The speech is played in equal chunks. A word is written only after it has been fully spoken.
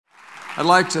I'd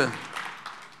like to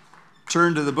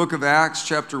turn to the book of Acts,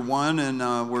 chapter 1,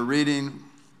 and we're reading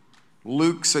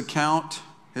Luke's account,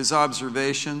 his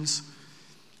observations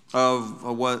of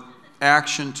what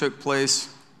action took place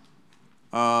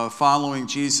following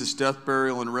Jesus' death,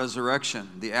 burial, and resurrection,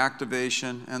 the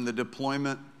activation and the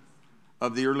deployment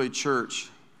of the early church.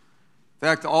 In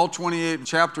fact, all 28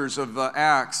 chapters of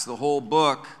Acts, the whole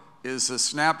book, is a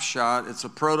snapshot. It's a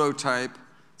prototype.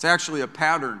 It's actually a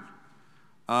pattern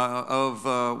of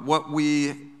what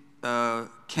we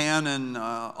can and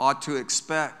ought to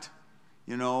expect.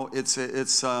 You know, it's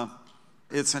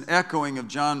an echoing of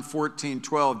John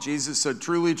 14:12. Jesus said,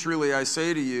 "Truly, truly, I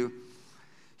say to you,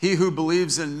 he who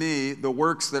believes in me, the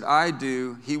works that I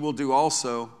do, he will do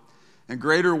also, and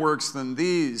greater works than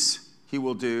these he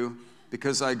will do,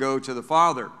 because I go to the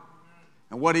Father."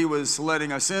 And what he was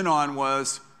letting us in on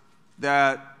was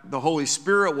that the Holy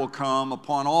Spirit will come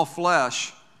upon all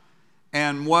flesh,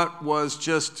 and what was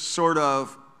just sort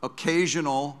of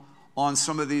occasional on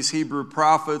some of these Hebrew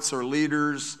prophets or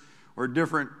leaders or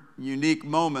different unique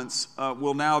moments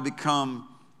will now become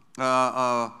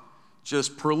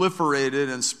just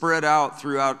proliferated and spread out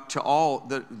throughout to all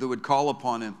that would call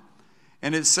upon him.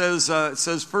 And it says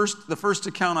first, the first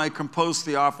account I composed,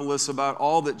 Theophilus, about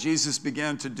all that Jesus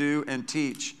began to do and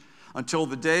teach until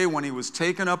the day when he was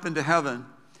taken up into heaven,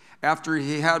 after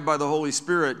he had by the Holy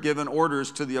Spirit given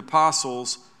orders to the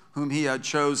apostles whom he had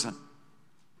chosen.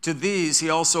 To these he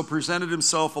also presented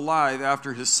himself alive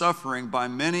after his suffering by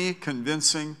many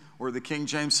convincing, or the King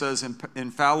James says,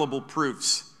 infallible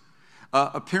proofs,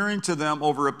 appearing to them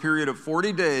over a period of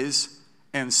 40 days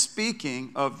and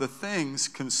speaking of the things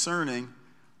concerning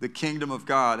the kingdom of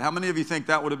God. How many of you think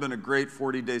that would have been a great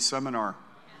 40-day seminar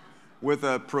with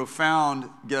a profound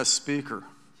guest speaker?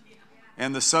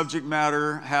 And the subject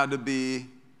matter had to be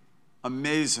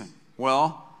amazing.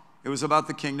 Well, it was about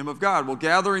the kingdom of God. Well,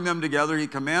 gathering them together, he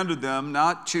commanded them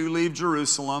not to leave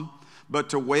Jerusalem, but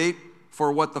to wait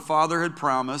for what the Father had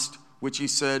promised, which he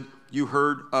said, "You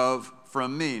heard of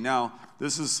from me." Now,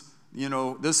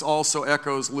 this also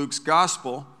echoes Luke's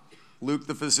gospel. Luke,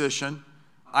 the physician,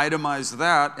 itemized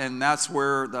that, and that's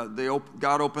where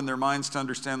God opened their minds to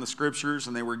understand the scriptures,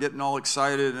 and they were getting all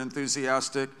excited and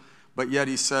enthusiastic, but yet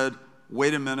he said,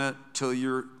 wait a minute till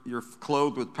you're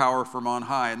clothed with power from on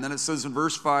high. And then it says in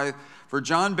verse 5, "For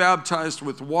John baptized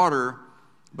with water,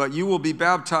 but you will be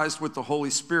baptized with the Holy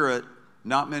Spirit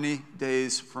not many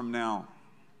days from now."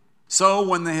 So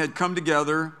when they had come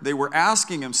together, they were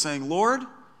asking him, saying, "Lord,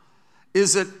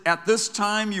 is it at this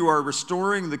time you are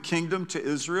restoring the kingdom to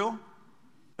Israel?"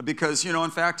 Because,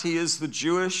 in fact, he is the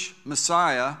Jewish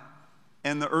Messiah,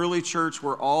 and the early church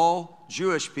were all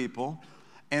Jewish people.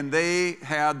 And they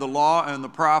had the law and the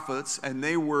prophets, and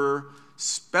they were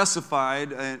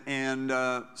specified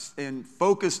and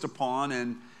focused upon,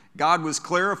 and God was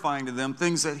clarifying to them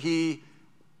things that he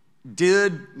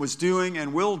did, was doing,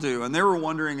 and will do. And they were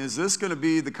wondering, is this going to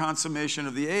be the consummation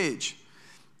of the age?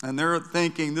 And they're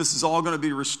thinking this is all going to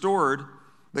be restored,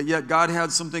 but yet God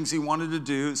had some things he wanted to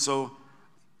do. So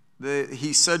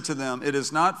he said to them, "It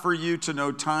is not for you to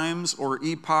know times or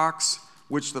epochs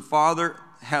which the Father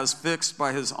has fixed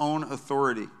by his own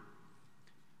authority.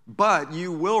 But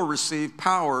you will receive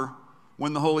power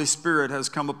when the Holy Spirit has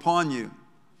come upon you.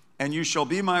 And you shall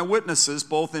be my witnesses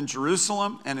both in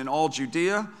Jerusalem and in all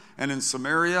Judea and in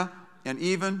Samaria and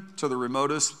even to the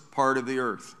remotest part of the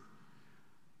earth."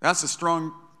 That's a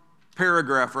strong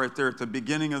paragraph right there at the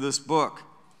beginning of this book.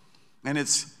 And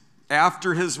it's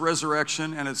after his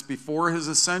resurrection and it's before his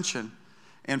ascension.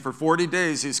 And for 40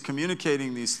 days he's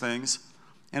communicating these things.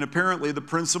 And apparently the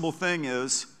principal thing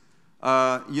is,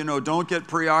 don't get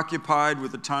preoccupied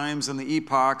with the times and the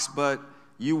epochs, but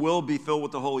you will be filled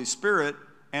with the Holy Spirit.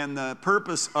 And the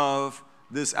purpose of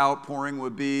this outpouring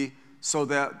would be so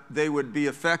that they would be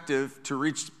effective to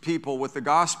reach people with the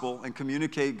gospel and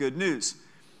communicate good news.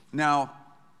 Now,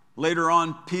 later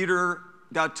on, Peter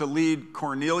got to lead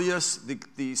Cornelius,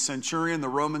 the centurion, the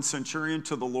Roman centurion,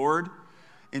 to the Lord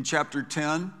in chapter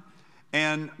 10.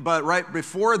 But right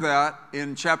before that,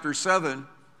 in chapter 7,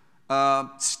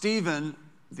 Stephen,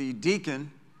 the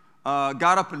deacon,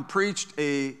 got up and preached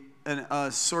a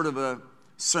sort of a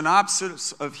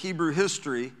synopsis of Hebrew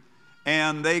history,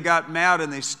 and they got mad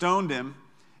and they stoned him.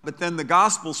 But then the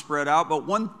gospel spread out. But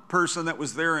one person that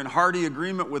was there in hearty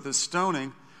agreement with his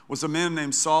stoning was a man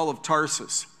named Saul of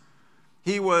Tarsus.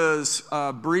 He was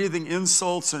breathing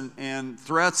insults and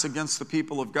threats against the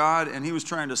people of God, and he was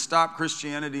trying to stop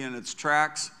Christianity in its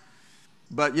tracks,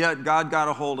 but yet God got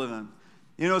a hold of him.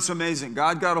 It's amazing.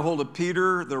 God got a hold of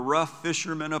Peter, the rough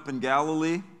fisherman up in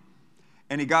Galilee,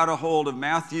 and he got a hold of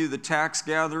Matthew, the tax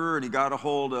gatherer, and he got a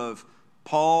hold of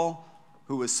Paul,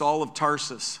 who was Saul of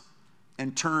Tarsus,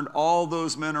 and turned all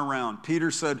those men around.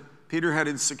 Peter had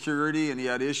insecurity and he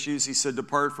had issues. He said,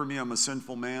 "Depart from me, I'm a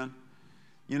sinful man."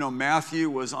 You know, Matthew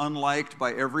was unliked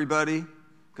by everybody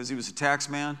because he was a tax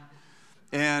man.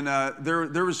 And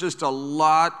there was just a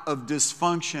lot of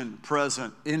dysfunction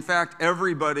present. In fact,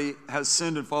 everybody has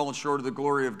sinned and fallen short of the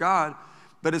glory of God.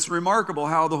 But it's remarkable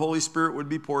how the Holy Spirit would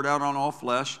be poured out on all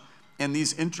flesh. And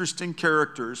these interesting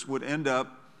characters would end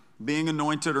up being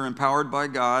anointed or empowered by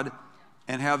God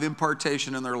and have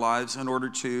impartation in their lives in order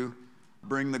to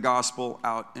bring the gospel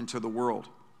out into the world.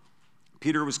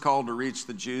 Peter was called to reach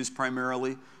the Jews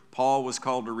primarily. Paul was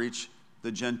called to reach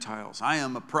the Gentiles. I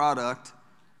am a product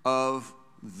of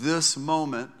this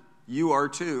moment. You are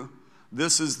too.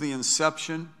 This is the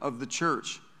inception of the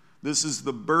church. This is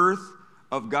the birth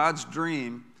of God's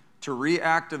dream to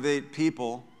reactivate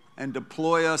people and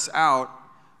deploy us out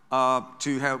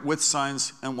to have with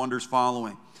signs and wonders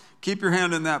following. Keep your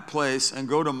hand in that place and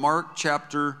go to Mark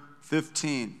chapter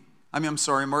 15.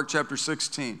 Mark chapter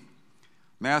 16.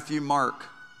 Matthew, Mark,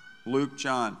 Luke,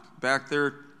 John. Back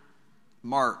there,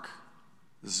 Mark.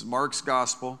 This is Mark's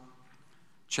gospel,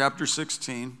 chapter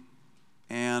 16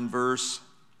 and verse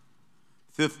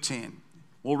 15.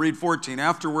 We'll read 14.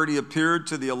 Afterward, he appeared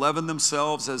to the 11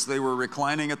 themselves as they were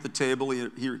reclining at the table.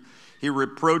 He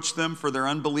reproached them for their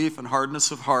unbelief and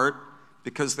hardness of heart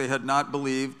because they had not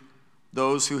believed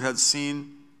those who had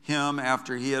seen him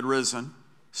after he had risen.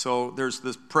 So there's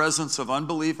this presence of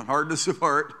unbelief and hardness of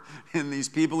heart in these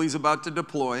people he's about to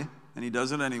deploy, and he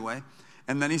does it anyway.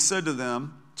 And then he said to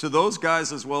them, to those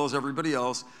guys as well as everybody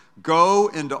else, "Go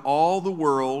into all the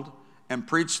world and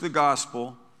preach the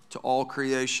gospel to all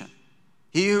creation.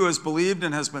 He who has believed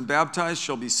and has been baptized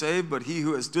shall be saved, but he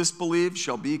who has disbelieved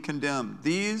shall be condemned.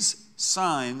 These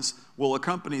signs will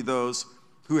accompany those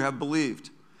who have believed.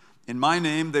 In my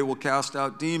name they will cast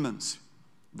out demons.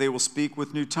 They will speak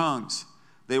with new tongues.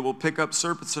 They will pick up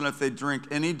serpents, and if they drink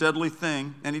any deadly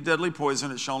thing, any deadly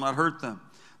poison, it shall not hurt them.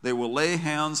 They will lay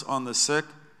hands on the sick,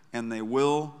 and they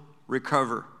will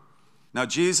recover." Now,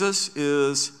 Jesus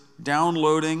is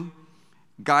downloading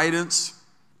guidance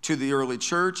to the early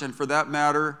church, and for that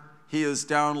matter, he is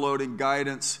downloading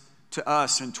guidance to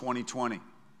us in 2020.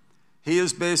 He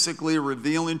is basically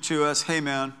revealing to us, hey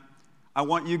man, I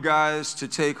want you guys to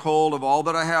take hold of all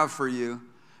that I have for you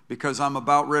because I'm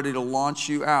about ready to launch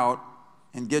you out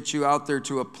and get you out there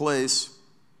to a place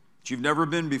that you've never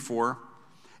been before,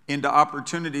 into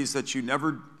opportunities that you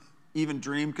never even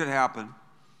dreamed could happen.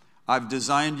 I've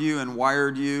designed you and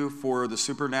wired you for the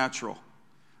supernatural.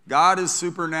 God is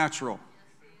supernatural.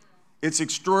 It's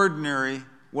extraordinary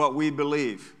what we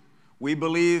believe. We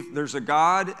believe there's a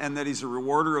God and that he's a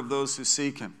rewarder of those who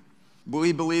seek him.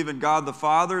 We believe in God the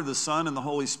Father, the Son, and the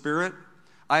Holy Spirit.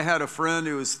 I had a friend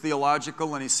who was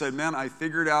theological, and he said, man, I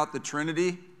figured out the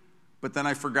Trinity, but then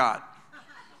I forgot.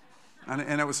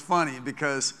 And it was funny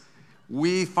because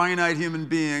we finite human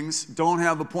beings don't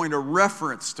have a point of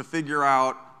reference to figure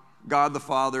out God the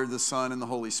Father, the Son, and the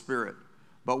Holy Spirit.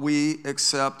 But we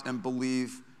accept and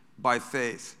believe by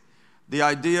faith. The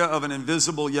idea of an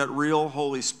invisible yet real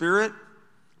Holy Spirit,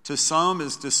 to some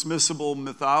is dismissible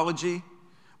mythology,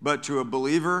 but to a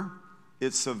believer,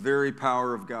 it's the very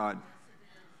power of God.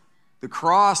 The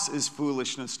cross is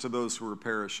foolishness to those who are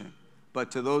perishing,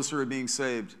 but to those who are being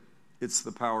saved, it's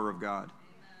the power of God.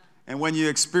 And when you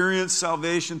experience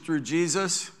salvation through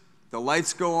Jesus, the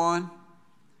lights go on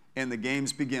and the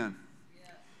games begin.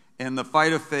 And the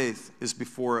fight of faith is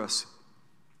before us.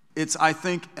 It's, I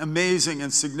think, amazing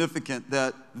and significant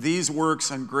that these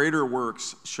works and greater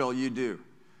works shall you do,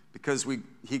 because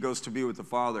he goes to be with the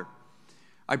Father.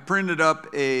 I printed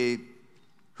up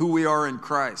who we are in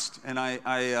Christ, and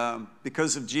I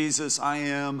because of Jesus, I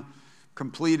am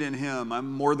complete in him.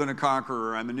 I'm more than a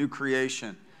conqueror. I'm a new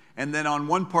creation. And then on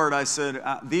one part I said,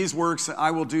 these works,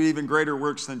 I will do even greater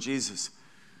works than Jesus.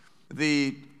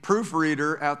 The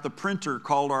proofreader at the printer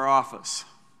called our office.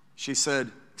 She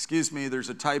said, excuse me, there's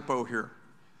a typo here.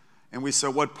 And we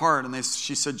said, what part? And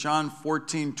she said, John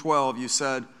 14:12, you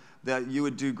said that you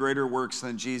would do greater works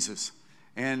than Jesus.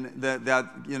 And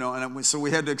so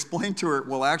we had to explain to her,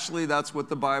 well, actually, that's what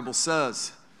the Bible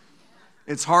says.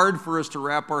 It's hard for us to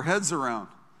wrap our heads around.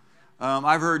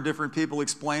 I've heard different people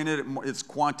explain it. It's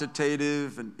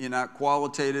quantitative and not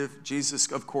qualitative.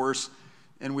 Jesus, of course,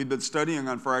 and we've been studying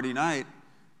on Friday night,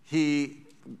 he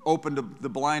opened the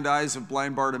blind eyes of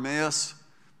blind Bartimaeus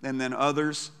and then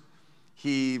others.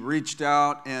 He reached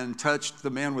out and touched the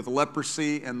man with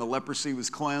leprosy, and the leprosy was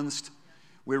cleansed.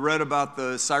 We read about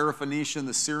the Syrophoenician,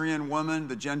 the Syrian woman,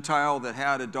 the Gentile that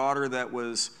had a daughter that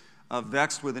was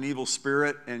vexed with an evil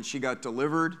spirit, and she got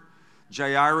delivered.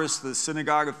 Jairus, the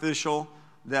synagogue official,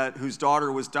 whose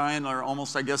daughter was dying, or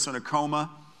almost, I guess, in a coma.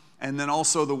 And then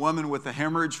also the woman with the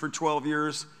hemorrhage for 12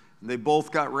 years. They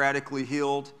both got radically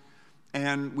healed.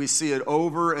 And we see it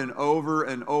over and over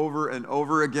and over and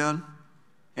over again.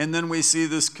 And then we see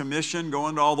this commission go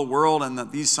into all the world, and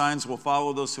that these signs will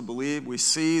follow those who believe. We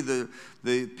see the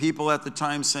people at the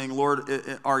time saying, Lord,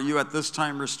 are you at this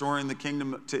time restoring the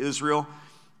kingdom to Israel?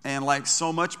 And like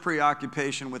so much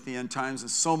preoccupation with the end times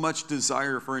and so much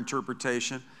desire for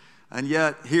interpretation. And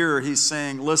yet here he's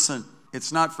saying, listen,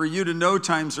 it's not for you to know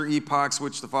times or epochs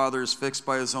which the Father has fixed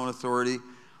by his own authority.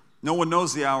 No one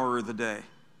knows the hour or the day.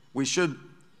 We should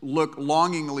look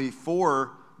longingly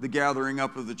for the gathering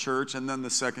up of the church and then the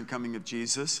second coming of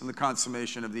Jesus and the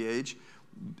consummation of the age.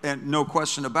 And no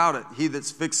question about it, he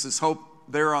that's fixed his hope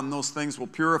there on those things will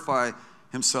purify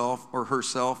himself or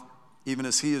herself even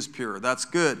as he is pure. That's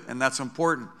good and that's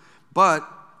important. But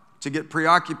to get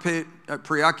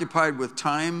preoccupied with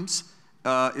times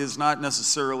is not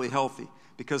necessarily healthy,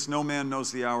 because no man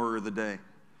knows the hour or the day.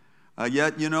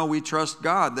 Yet, we trust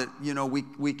God that,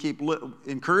 we keep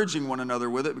encouraging one another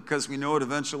with it, because we know it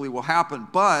eventually will happen.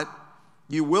 But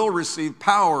you will receive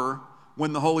power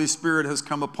when the Holy Spirit has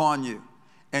come upon you.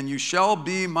 And you shall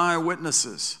be my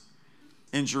witnesses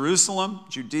in Jerusalem,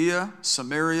 Judea,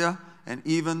 Samaria, and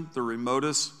even the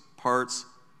remotest parts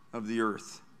of the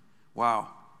earth. Wow.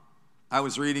 I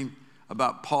was reading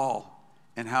about Paul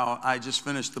and how I just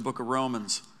finished the book of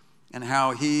Romans and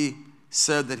how he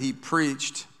said that he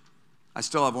preached. I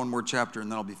still have one more chapter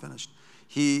and then I'll be finished.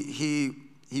 He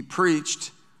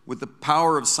preached with the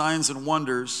power of signs and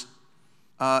wonders.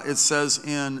 It says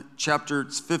in chapter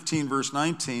 15, verse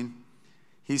 19,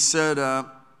 he said,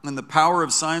 in the power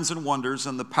of signs and wonders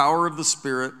and the power of the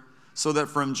Spirit, so that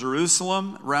from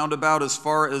Jerusalem round about as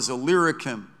far as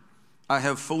Illyricum, I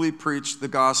have fully preached the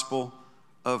gospel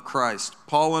of Christ.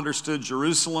 Paul understood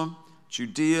Jerusalem,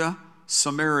 Judea,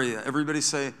 Samaria. Everybody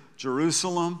say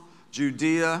Jerusalem,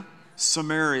 Judea,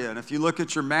 Samaria. And if you look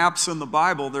at your maps in the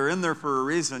Bible, they're in there for a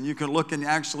reason. You can look and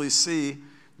actually see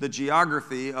the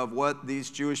geography of what these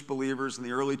Jewish believers in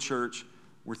the early church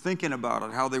were thinking about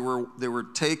it, how they were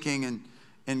taking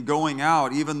and going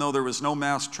out, even though there was no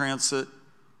mass transit,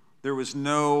 there was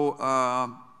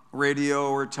no radio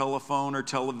or telephone or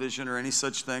television or any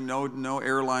such thing, no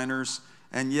airliners.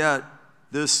 And yet,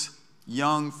 this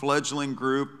young fledgling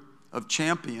group of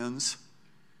champions,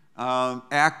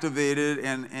 activated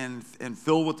and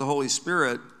filled with the Holy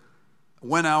Spirit,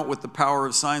 went out with the power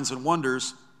of signs and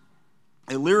wonders.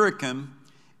 Illyricum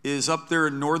is up there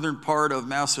in northern part of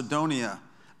Macedonia.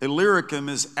 Illyricum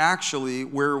is actually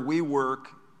where we work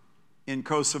in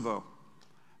Kosovo.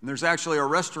 And there's actually a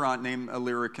restaurant named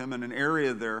Illyricum in an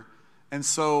area there. And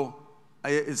so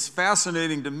it's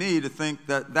fascinating to me to think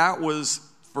that that was,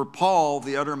 for Paul,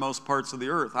 the uttermost parts of the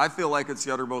earth. I feel like it's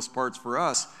the uttermost parts for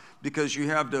us, because you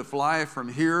have to fly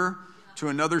from here to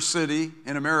another city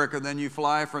in America, then you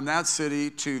fly from that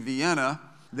city to Vienna,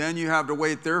 then you have to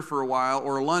wait there for a while,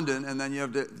 or London, and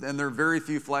then there are very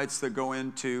few flights that go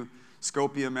into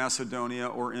Skopje, Macedonia,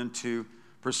 or into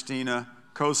Pristina,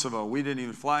 Kosovo. We didn't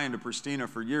even fly into Pristina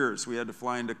for years. We had to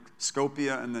fly into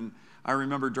Skopje, and then I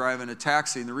remember driving a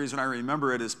taxi, and the reason I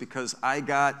remember it is because I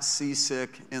got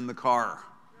seasick in the car.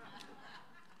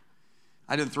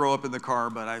 I didn't throw up in the car,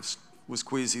 but I was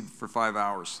queasy for 5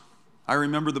 hours. I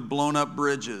remember the blown up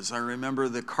bridges. I remember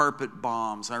the carpet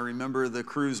bombs. I remember the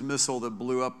cruise missile that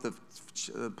blew up the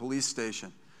police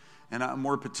station. And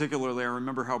more particularly, I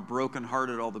remember how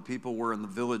brokenhearted all the people were in the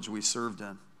village we served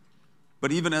in.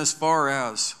 But even as far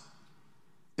as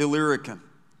Illyricum,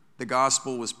 the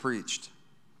gospel was preached.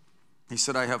 He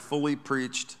said, I have fully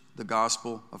preached the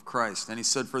gospel of Christ. And he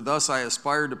said, for thus I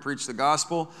aspired to preach the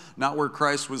gospel, not where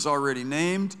Christ was already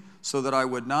named, so that I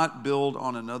would not build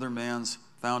on another man's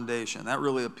foundation. That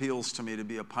really appeals to me, to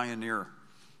be a pioneer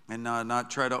and not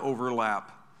try to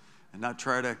overlap and not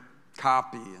try to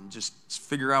copy and just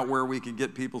figure out where we can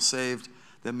get people saved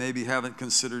that maybe haven't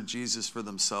considered Jesus for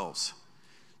themselves.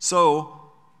 So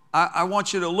I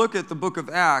want you to look at the book of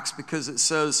Acts, because it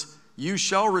says, you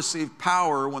shall receive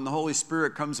power when the Holy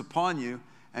Spirit comes upon you,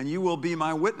 and you will be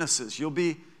my witnesses. You'll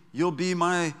be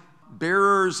my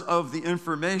bearers of the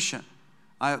information.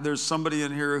 There's somebody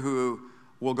in here who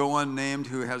will go unnamed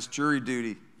who has jury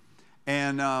duty.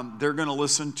 And they're going to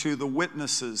listen to the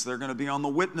witnesses. They're going to be on the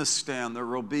witness stand. There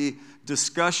will be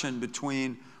discussion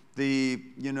between the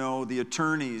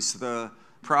attorneys, the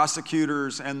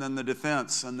prosecutors, and then the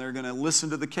defense. And they're going to listen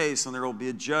to the case, and there will be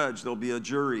a judge. There'll be a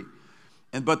jury.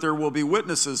 But there will be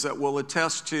witnesses that will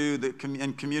attest to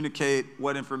and communicate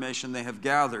what information they have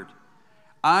gathered.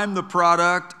 I'm the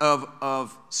product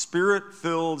of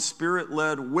spirit-filled,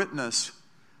 spirit-led witness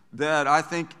that I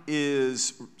think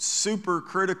is super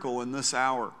critical in this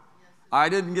hour. I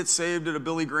didn't get saved at a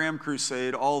Billy Graham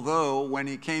crusade, although when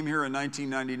he came here in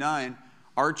 1999,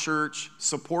 our church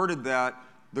supported that.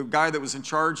 The guy that was in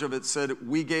charge of it said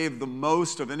we gave the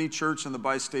most of any church in the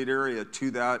bi-state area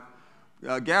to that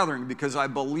gathering because I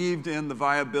believed in the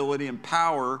viability and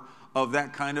power of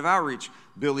that kind of outreach.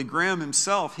 Billy Graham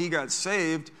himself, he got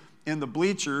saved in the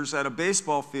bleachers at a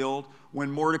baseball field when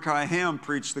Mordecai Ham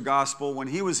preached the gospel when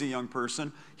he was a young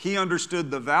person. He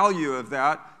understood the value of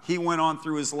that. He went on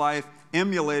through his life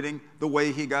emulating the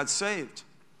way he got saved.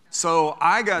 So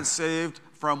I got saved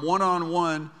from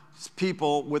one-on-one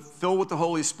people filled with the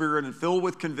Holy Spirit and filled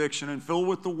with conviction and filled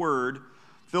with the Word,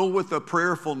 filled with a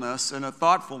prayerfulness and a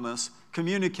thoughtfulness,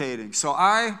 communicating. So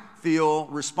I feel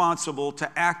responsible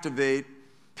to activate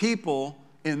people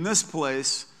in this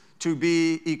place to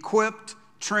be equipped,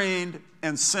 trained,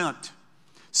 and sent.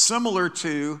 Similar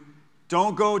to,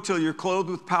 don't go till you're clothed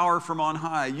with power from on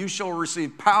high. You shall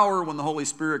receive power when the Holy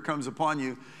Spirit comes upon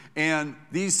you, and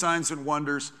these signs and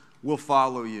wonders will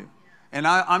follow you. And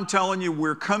I'm telling you,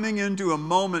 we're coming into a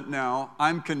moment now,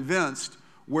 I'm convinced,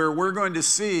 where we're going to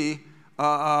see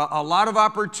a lot of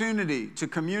opportunity to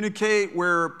communicate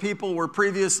where people were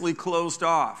previously closed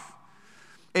off.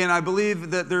 And I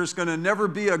believe that there's going to never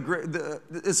be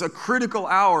it's a critical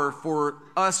hour for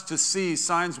us to see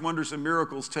signs, wonders, and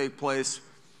miracles take place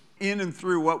in and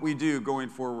through what we do going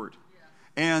forward.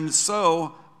 And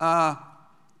so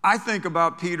I think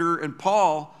about Peter and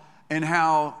Paul and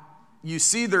how you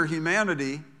see their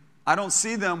humanity. I don't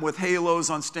see them with halos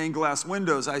on stained glass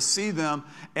windows. I see them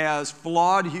as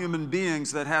flawed human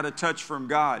beings that had a touch from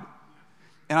God.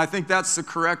 And I think that's the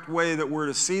correct way that we're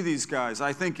to see these guys.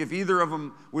 I think if either of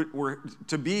them were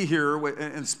to be here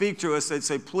and speak to us, they'd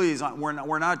say, please, we're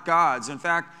not gods. In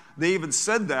fact, they even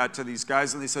said that to these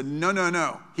guys, and they said,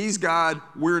 no, he's God,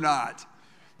 we're not,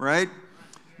 right?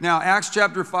 Now, Acts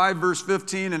chapter 5, verse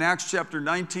 15, and Acts chapter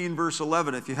 19, verse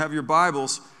 11. If you have your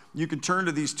Bibles, you can turn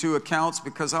to these two accounts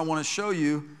because I want to show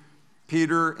you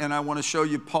Peter and I want to show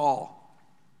you Paul.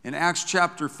 In Acts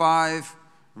chapter 5,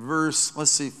 verse,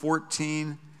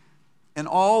 14, and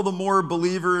all the more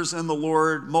believers in the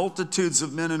Lord, multitudes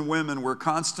of men and women were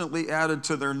constantly added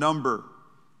to their number.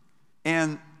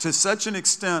 And to such an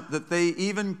extent that they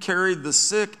even carried the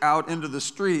sick out into the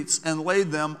streets and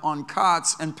laid them on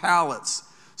cots and pallets,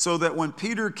 so that when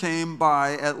Peter came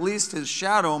by, at least his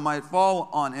shadow might fall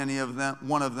on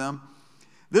one of them.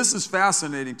 This is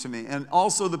fascinating to me. And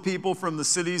also the people from the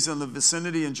cities in the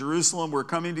vicinity in Jerusalem were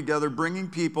coming together, bringing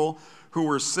people who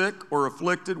were sick or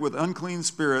afflicted with unclean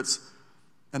spirits,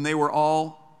 and they were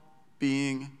all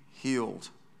being healed.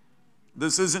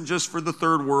 This isn't just for the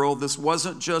third world. This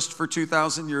wasn't just for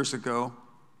 2,000 years ago.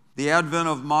 The advent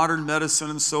of modern medicine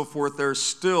and so forth, there's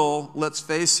still, let's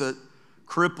face it,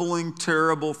 crippling,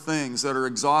 terrible things that are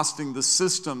exhausting the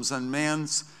systems and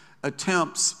man's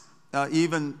attempts,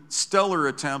 even stellar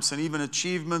attempts and even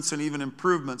achievements and even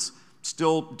improvements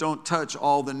still don't touch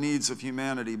all the needs of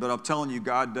humanity. But I'm telling you,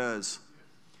 God does.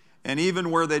 And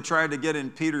even where they tried to get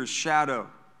in Peter's shadow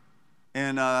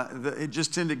and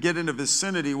just to get into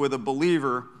vicinity with a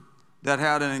believer that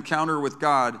had an encounter with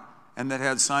God and that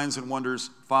had signs and wonders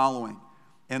following.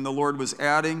 And the Lord was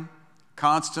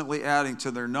constantly adding to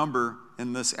their number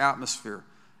in this atmosphere.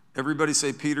 Everybody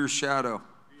say Peter's shadow.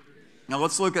 Now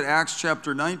let's look at Acts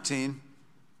chapter 19.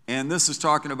 And this is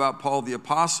talking about Paul the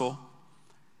Apostle.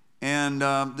 And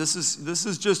this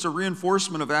is just a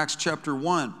reinforcement of Acts chapter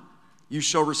 1. You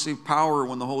shall receive power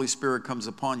when the Holy Spirit comes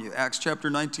upon you. Acts chapter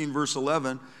 19, verse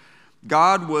 11.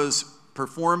 God was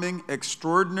performing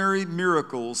extraordinary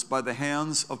miracles by the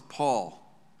hands of Paul.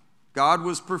 God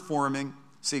was performing,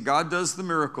 God does the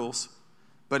miracles,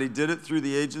 but he did it through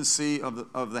the agency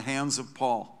of the hands of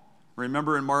Paul.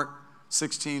 Remember in Mark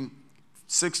 16,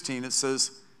 it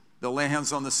says, they'll lay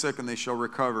hands on the sick and they shall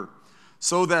recover.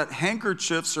 So that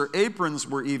handkerchiefs or aprons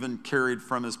were even carried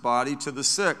from his body to the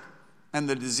sick, and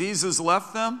the diseases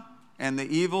left them, and the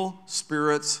evil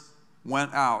spirits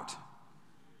went out.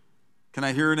 Can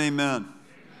I hear an amen?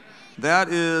 That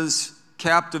is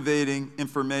captivating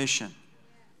information.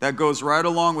 That goes right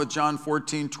along with John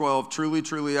 14:12. Truly,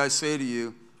 truly, I say to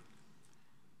you,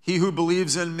 he who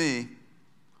believes in me,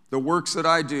 the works that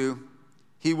I do,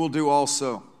 he will do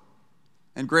also.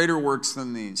 And greater works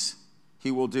than these he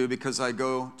will do because I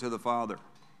go to the Father.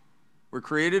 We're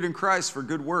created in Christ for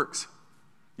good works.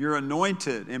 You're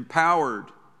anointed, empowered.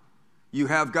 You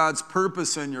have God's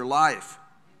purpose in your life.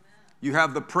 You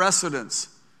have the precedence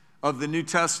of the New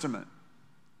Testament.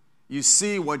 You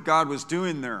see what God was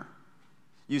doing there.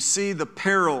 You see the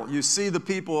peril. You see the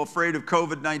people afraid of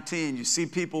COVID-19. You see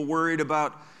people worried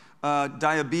about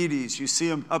diabetes. You see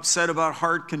them upset about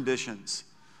heart conditions.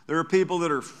 There are people that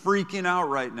are freaking out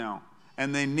right now,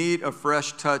 and they need a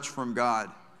fresh touch from God.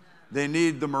 They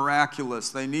need the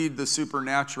miraculous. They need the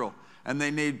supernatural. And they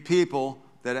need people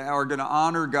that are going to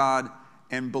honor God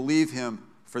and believe Him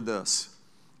for this.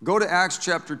 Go to Acts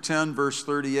chapter 10, verse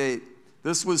 38.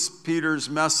 This was Peter's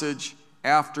message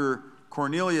after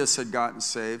Cornelius had gotten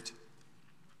saved.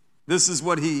 This is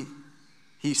what he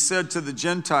said to the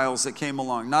Gentiles that came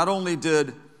along. Not only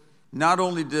did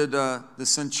the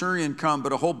centurion come,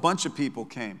 but a whole bunch of people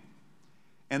came.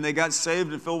 And they got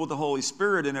saved and filled with the Holy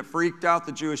Spirit, and it freaked out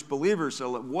the Jewish believers.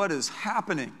 So what is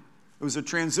happening? It was a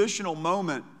transitional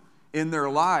moment in their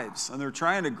lives, and they're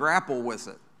trying to grapple with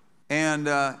it. And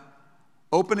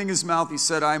opening his mouth, he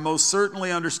said, I most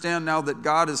certainly understand now that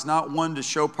God is not one to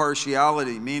show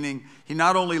partiality, meaning he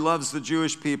not only loves the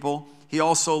Jewish people, he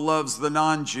also loves the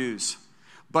non-Jews.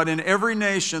 But in every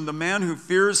nation, the man who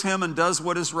fears him and does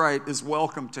what is right is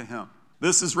welcome to him.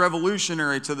 This is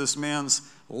revolutionary to this man's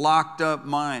locked up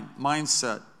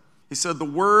mindset. He said, the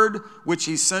word which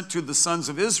he sent to the sons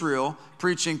of Israel,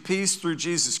 preaching peace through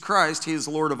Jesus Christ, he is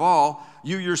Lord of all.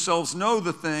 You yourselves know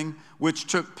the thing which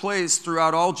took place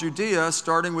throughout all Judea,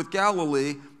 starting with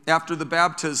Galilee, after the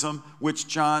baptism which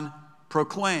John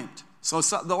proclaimed. So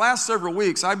the last several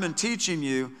weeks, I've been teaching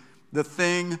you the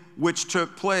thing which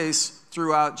took place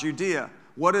throughout Judea.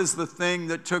 What is the thing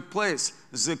that took place?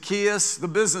 Zacchaeus, the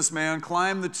businessman,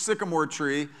 climbed the sycamore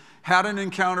tree, had an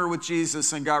encounter with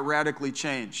Jesus, and got radically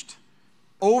changed.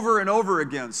 Over and over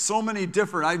again, so many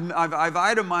different, I've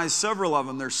itemized several of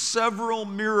them. There's several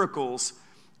miracles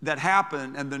that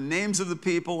happen, and the names of the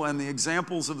people and the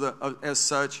examples as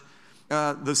such.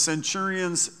 The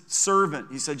centurion's servant,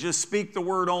 he said, just speak the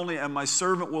word only, and my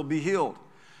servant will be healed.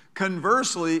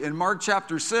 Conversely, in Mark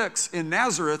chapter 6, in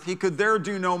Nazareth, he could there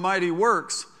do no mighty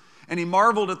works, and he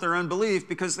marveled at their unbelief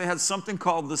because they had something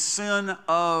called the sin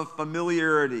of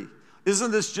familiarity.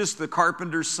 Isn't this just the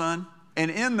carpenter's son? And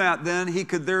in that, then, he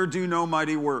could there do no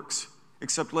mighty works,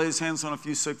 except lay his hands on a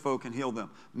few sick folk and heal them,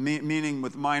 meaning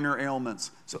with minor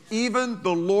ailments. So even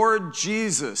the Lord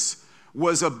Jesus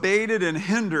was abated and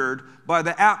hindered by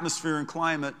the atmosphere and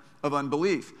climate of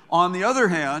unbelief. On the other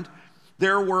hand,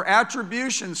 there were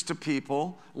attributions to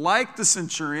people like the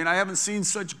centurion. I haven't seen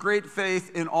such great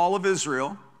faith in all of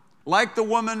Israel. Like the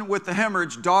woman with the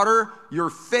hemorrhage, daughter, your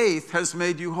faith has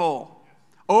made you whole.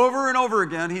 Over and over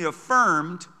again, he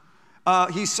affirmed.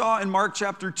 He saw in Mark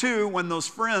chapter 2 when those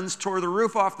friends tore the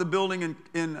roof off the building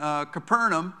in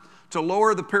Capernaum to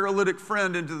lower the paralytic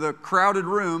friend into the crowded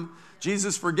room.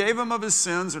 Jesus forgave him of his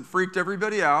sins and freaked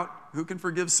everybody out. Who can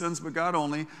forgive sins but God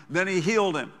only? Then he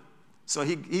healed him. So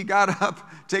he got up,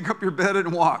 take up your bed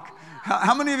and walk.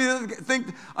 How many of you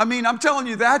think, I'm telling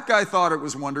you, that guy thought it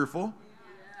was wonderful.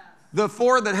 The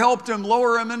four that helped him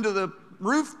lower him into the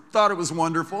roof thought it was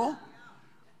wonderful.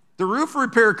 The roof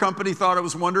repair company thought it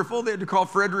was wonderful. They had to call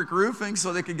Frederick Roofing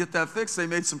so they could get that fixed. They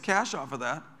made some cash off of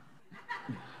that.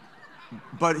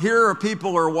 But here are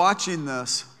people who are watching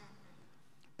this,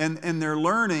 and they're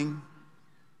learning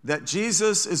that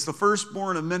Jesus is the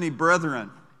firstborn of many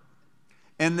brethren,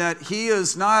 and that he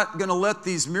is not going to let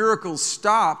these miracles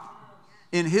stop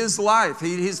in his life.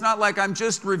 He's not like, I'm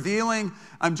just revealing,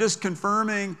 I'm just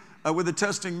confirming with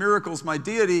attesting miracles my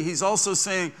deity. He's also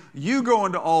saying, you go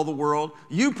into all the world,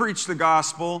 you preach the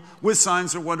gospel with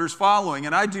signs and wonders following.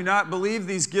 And I do not believe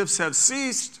these gifts have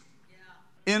ceased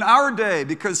in our day,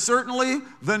 because certainly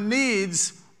the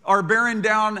needs are bearing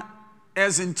down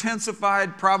as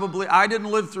intensified probably. I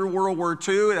didn't live through World War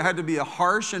II. It had to be a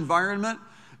harsh environment.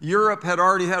 Europe had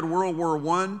already had World War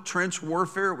I, trench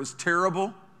warfare. It was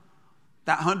terrible.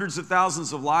 That hundreds of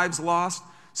thousands of lives lost.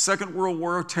 Second World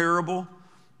War, terrible.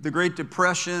 The Great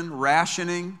Depression,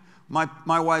 rationing. My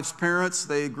wife's parents,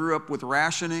 they grew up with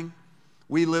rationing.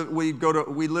 We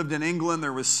lived in England.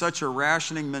 There was such a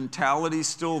rationing mentality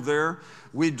still there.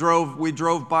 We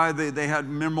drove by. They had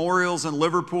memorials in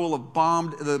Liverpool of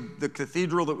bombed the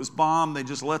cathedral that was bombed. They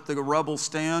just let the rubble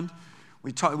stand.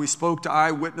 We spoke to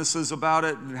eyewitnesses about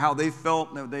it and how they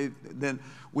felt. Then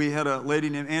we had a lady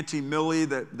named Auntie Millie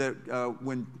that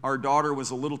when our daughter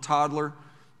was a little toddler,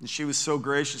 and she was so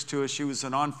gracious to us. She was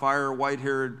an on-fire,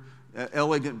 white-haired,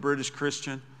 elegant British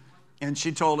Christian. And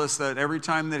she told us that every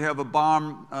time they'd have a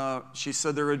bomb, she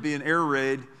said there would be an air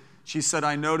raid. She said,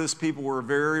 I noticed people were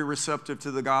very receptive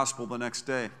to the gospel the next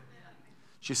day.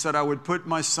 She said, I would put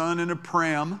my son in a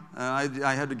pram.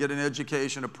 I had to get an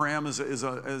education. A pram is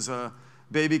a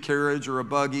baby carriage or a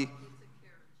buggy.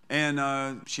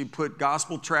 And she put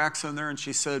gospel tracts in there, and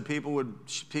she said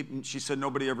she said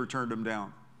nobody ever turned them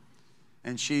down.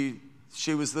 And she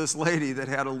was this lady that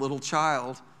had a little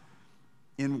child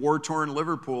in war-torn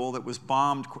Liverpool that was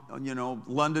bombed.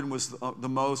 London was the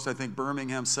most, I think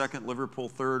Birmingham second, Liverpool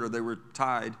third, or they were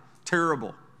tied.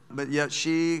 Terrible. But yet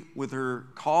she, with her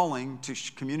calling to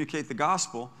communicate the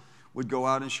gospel, would go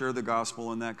out and share the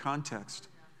gospel in that context.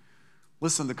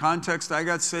 Listen, the context I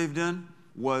got saved in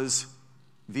was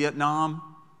Vietnam.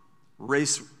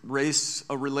 Race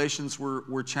relations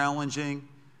were challenging.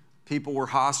 People were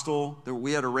hostile.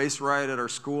 We had a race riot at our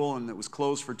school, and it was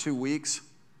closed for 2 weeks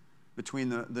between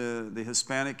the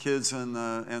Hispanic kids and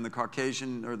the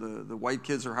Caucasian, or the white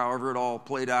kids, or however it all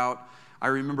played out. I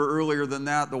remember earlier than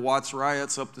that, the Watts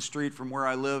riots up the street from where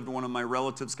I lived. One of my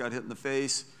relatives got hit in the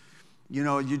face.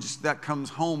 That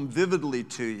comes home vividly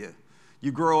to you.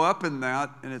 You grow up in that,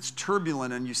 and it's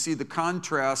turbulent, and you see the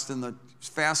contrast and the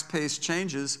fast-paced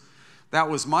changes. That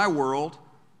was my world,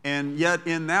 and yet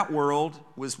in that world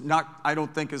was not, I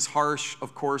don't think, as harsh,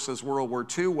 of course, as World War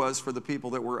II was for the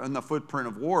people that were in the footprint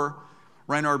of war.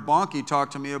 Reinhard Bonnke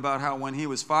talked to me about how when he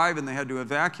was 5 and they had to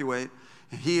evacuate,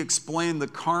 he explained the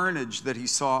carnage that he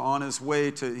saw on his way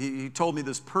to, he told me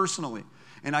this personally,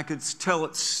 and I could tell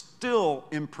it still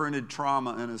imprinted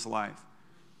trauma in his life.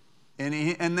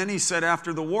 And then he said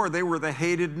after the war, they were the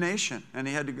hated nation, and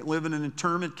he had to live in an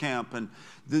internment camp and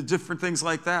the different things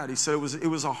like that. He said it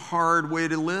was a hard way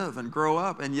to live and grow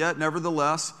up, and yet,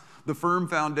 nevertheless, the firm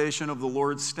foundation of the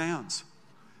Lord stands.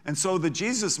 And so the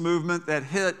Jesus movement that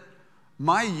hit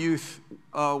my youth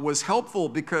was helpful,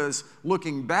 because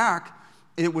looking back,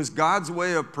 it was God's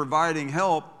way of providing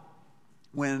help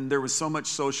when there was so much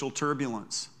social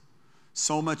turbulence,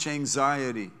 so much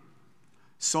anxiety,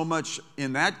 so much,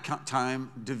 in that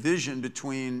time, division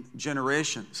between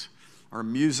generations. Our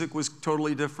music was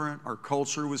totally different. Our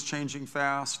culture was changing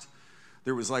fast.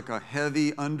 There was like a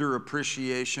heavy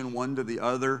underappreciation one to the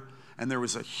other, and there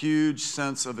was a huge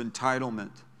sense of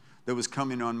entitlement that was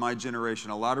coming on my generation.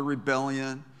 A lot of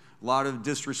rebellion, a lot of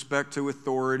disrespect to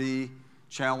authority,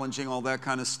 challenging all that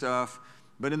kind of stuff.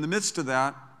 But in the midst of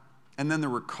that, and then there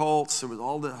were cults, there was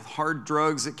all the hard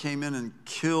drugs that came in and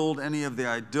killed any of the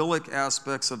idyllic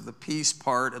aspects of the peace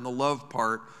part and the love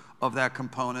part of that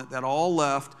component. That all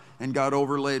left and got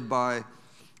overlaid by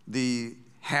the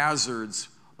hazards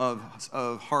of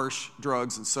harsh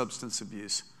drugs and substance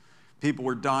abuse. People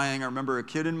were dying. I remember a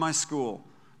kid in my school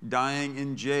dying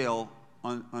in jail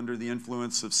under the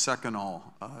influence of Seconal,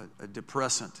 a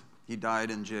depressant. He died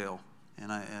in jail.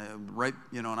 And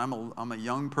I'm a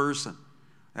young person.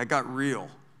 That got real.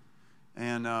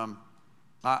 And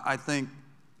I think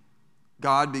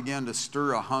God began to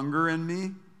stir a hunger in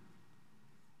me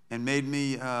and made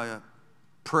me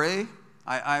pray.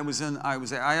 I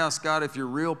asked God, if you're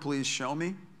real, please show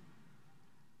me.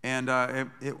 And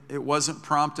it wasn't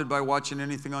prompted by watching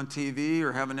anything on TV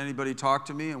or having anybody talk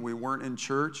to me, and we weren't in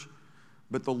church.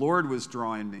 But the Lord was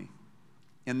drawing me.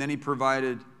 And then he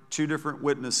provided 2 different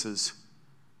witnesses.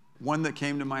 One that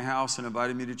came to my house and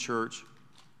invited me to church,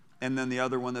 and then the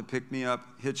other one that picked me up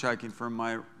hitchhiking from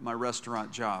my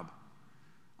restaurant job.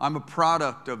 I'm a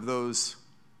product of those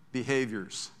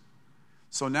behaviors.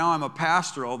 So now I'm a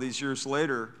pastor all these years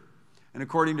later, and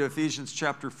according to Ephesians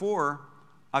chapter 4,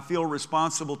 I feel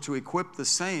responsible to equip the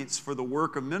saints for the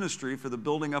work of ministry, for the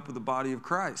building up of the body of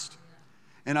Christ.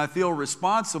 And I feel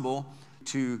responsible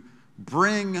to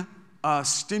bring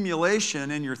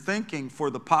stimulation in your thinking for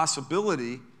the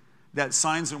possibility that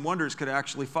signs and wonders could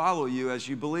actually follow you as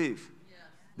you believe. Yes.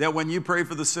 That when you pray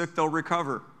for the sick, they'll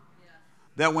recover. Yes.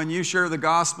 That when you share the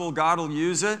gospel, God will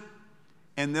use it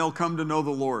and they'll come to know the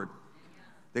Lord. Yes.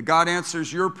 That God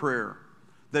answers your prayer.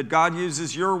 That God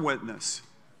uses your witness.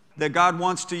 That God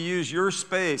wants to use your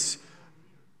space.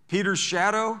 Peter's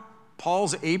shadow,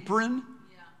 Paul's apron.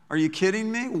 Yeah. Are you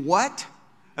kidding me? What?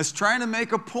 I was trying to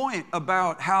make a point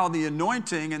about how the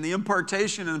anointing and the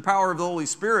impartation and the power of the Holy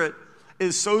Spirit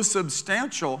is so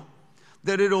substantial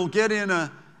that it'll get in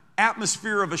an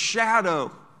atmosphere of a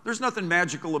shadow. There's nothing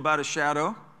magical about a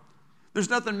shadow. There's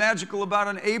nothing magical about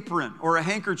an apron or a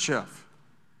handkerchief.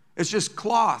 It's just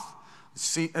cloth.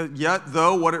 Yet,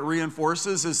 though, what it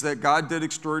reinforces is that God did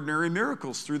extraordinary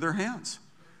miracles through their hands.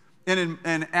 And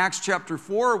in Acts chapter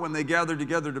 4, when they gathered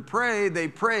together to pray, they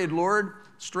prayed, Lord,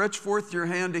 stretch forth your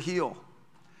hand to heal.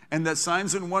 And that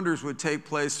signs and wonders would take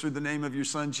place through the name of your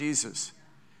Son, Jesus.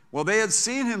 Well, they had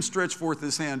seen him stretch forth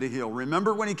his hand to heal.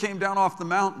 Remember when he came down off the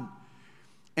mountain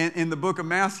in the book of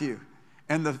Matthew,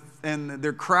 and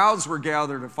their crowds were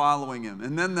gathered following him.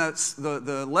 And then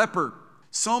the leper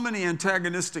So many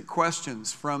antagonistic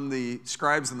questions from the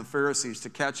scribes and the Pharisees to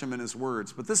catch him in his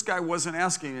words. But this guy wasn't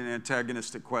asking an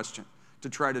antagonistic question to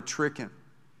try to trick him.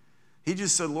 He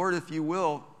just said, Lord, if you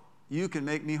will, you can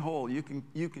make me whole. You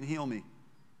can heal me.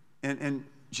 And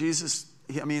Jesus,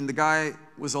 the guy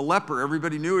was a leper.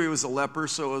 Everybody knew he was a leper,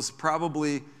 so it was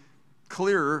probably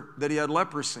clear that he had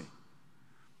leprosy.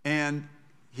 And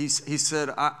he said,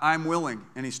 I'm willing.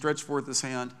 And he stretched forth his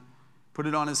hand, put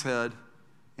it on his head,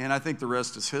 and I think the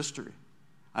rest is history.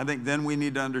 I think then we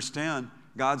need to understand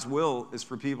God's will is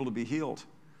for people to be healed.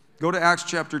 Go to Acts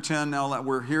chapter 10 now that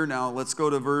we're here now. Let's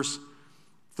go to verse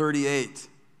 38.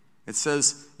 It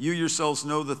says, you yourselves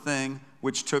know the thing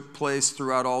which took place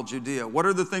throughout all Judea. What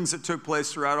are the things that took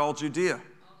place throughout all Judea?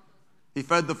 He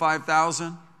fed the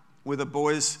 5,000 with the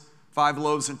boys, 5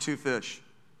 loaves and 2 fish.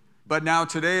 But now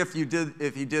today, if he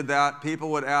did that, people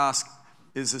would ask,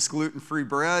 is this gluten-free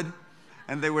bread?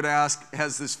 And they would ask,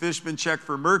 has this fish been checked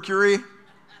for mercury?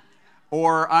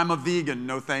 Or I'm a vegan,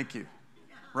 no thank you.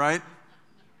 Right?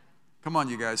 Come on,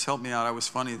 you guys, help me out. I was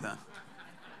funny then.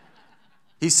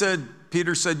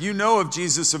 Peter said, you know of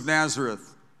Jesus of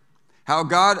Nazareth, how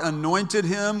God anointed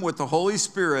him with the Holy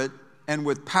Spirit and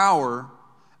with power,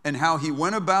 and how he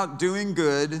went about doing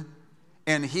good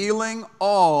and healing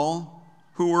all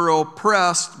who were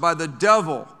oppressed by the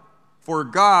devil, for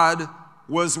God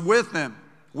was with him.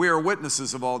 We are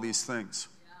witnesses of all these things.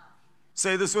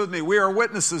 Say this with me. We are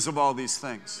witnesses of all these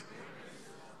things.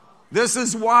 This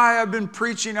is why I've been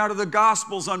preaching out of the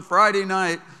Gospels on Friday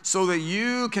night, so that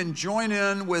you can join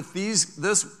in with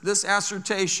this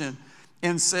assertion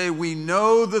and say, we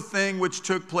know the thing which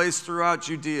took place throughout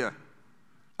Judea.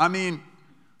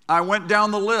 I went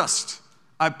down the list.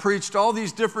 I preached all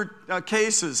these different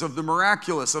cases of the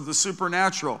miraculous, of the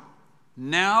supernatural.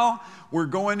 Now we're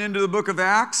going into the book of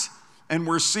Acts, and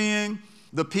we're seeing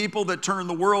the people that turned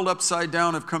the world upside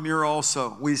down have come here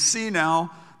also. We see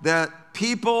now that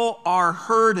people are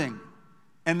hurting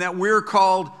and that we're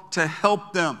called to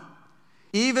help them.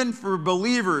 Even for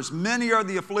believers, many are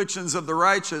the afflictions of the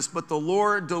righteous, but the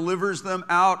Lord delivers them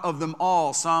out of them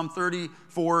all. Psalm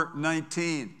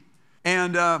 34:19.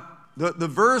 And the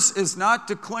verse is not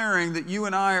declaring that you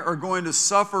and I are going to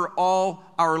suffer all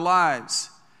our lives.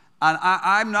 And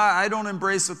I don't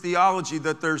embrace the theology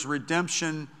that there's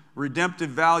redemptive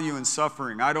value in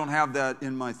suffering. I don't have that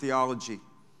in my theology.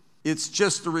 It's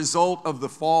just the result of the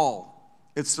fall.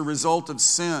 It's the result of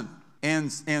sin.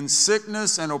 And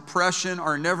sickness and oppression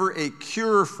are never a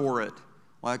cure for it.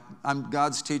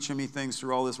 God's teaching me things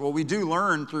through all this. Well, we do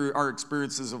learn through our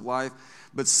experiences of life,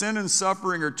 but sin and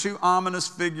suffering are 2 ominous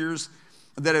figures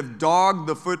that have dogged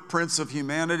the footprints of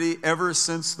humanity ever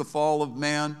since the fall of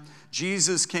man.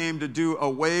 Jesus came to do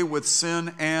away with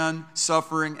sin and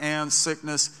suffering and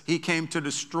sickness. He came to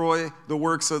destroy the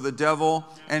works of the devil,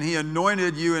 and he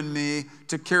anointed you and me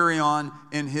to carry on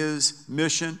in his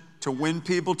mission to win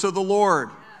people to the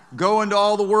Lord. Go into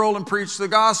all the world and preach the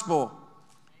gospel.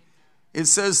 It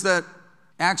says that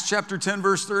Acts chapter 10,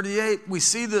 verse 38, we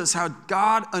see this, how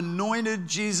God anointed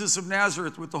Jesus of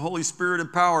Nazareth with the Holy Spirit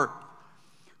and power,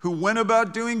 who went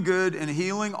about doing good and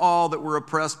healing all that were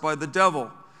oppressed by the devil.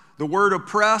 The word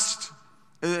oppressed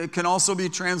can also be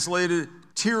translated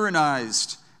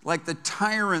tyrannized, like the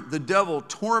tyrant, the devil,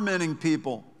 tormenting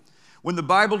people. When the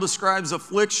Bible describes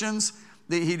afflictions,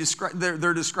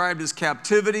 they're described as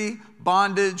captivity,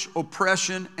 bondage,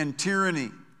 oppression, and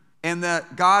tyranny. And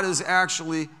that God has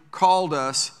actually called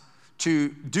us to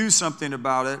do something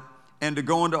about it and to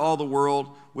go into all the world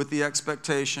with the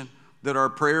expectation that our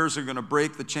prayers are going to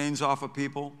break the chains off of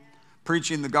people.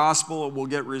 Preaching the gospel will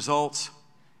get results.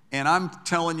 And I'm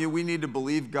telling you, we need to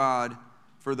believe God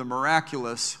for the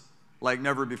miraculous like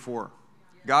never before.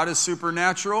 God is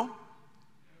supernatural.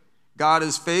 God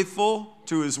is faithful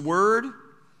to his word.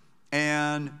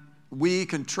 And we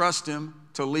can trust him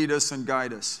to lead us and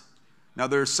guide us. Now,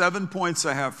 there are 7 points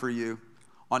I have for you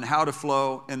on how to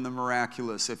flow in the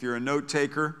miraculous. If you're a note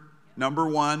taker, number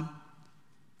 1,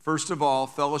 first of all,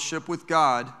 fellowship with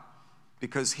God,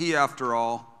 because he, after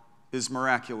all, is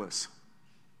miraculous.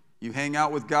 You hang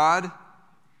out with God,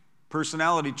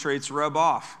 personality traits rub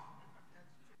off.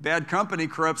 Bad company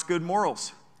corrupts good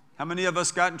morals. How many of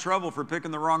us got in trouble for picking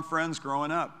the wrong friends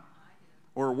growing up?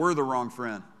 Or were the wrong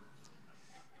friend?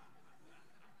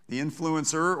 The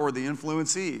influencer or the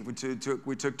influencee.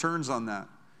 We took turns on that.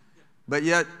 But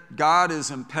yet, God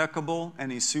is impeccable,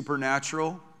 and he's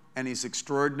supernatural, and he's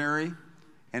extraordinary.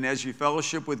 And as you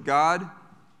fellowship with God,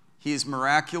 he's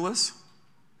miraculous.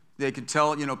 They could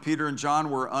tell, Peter and John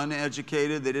were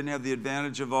uneducated. They didn't have the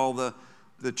advantage of all the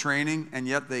the training, and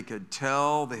yet they could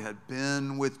tell they had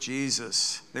been with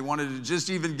Jesus. They wanted to just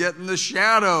even get in the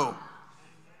shadow.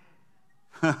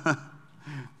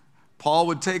 Paul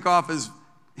would take off his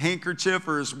handkerchief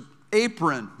or his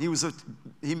apron.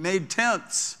 He made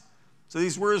tents. So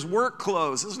these were his work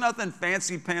clothes. There's nothing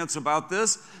fancy pants about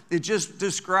this. It just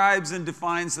describes and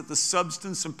defines that the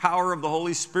substance and power of the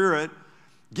Holy Spirit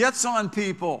gets on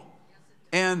people.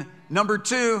 And number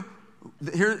two,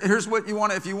 here's what you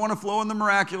want. If you want to flow in the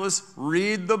miraculous,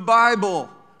 read the Bible.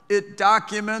 It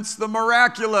documents the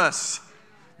miraculous.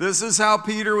 This is how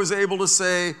Peter was able to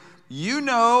say, you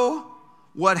know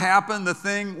what happened, the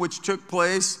thing which took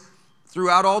place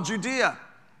throughout all Judea.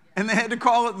 And they had to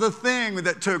call it the thing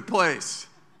that took place.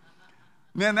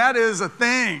 Man, that is a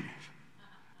thing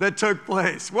that took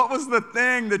place. What was the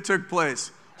thing that took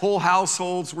place? Whole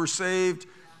households were saved.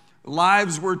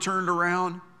 Lives were turned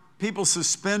around. People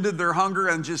suspended their hunger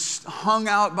and just hung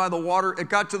out by the water. It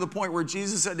got to the point where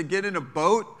Jesus had to get in a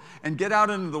boat and get out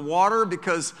into the water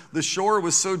because the shore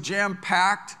was so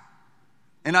jam-packed.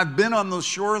 And I've been on those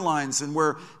shorelines and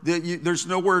where there's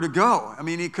nowhere to go. I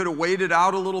mean, he could have waded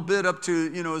out a little bit up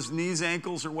to, his knees,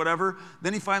 ankles, or whatever.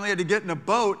 Then he finally had to get in a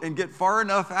boat and get far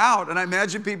enough out. And I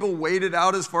imagine people waded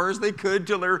out as far as they could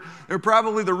till they're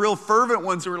probably the real fervent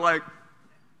ones who were like,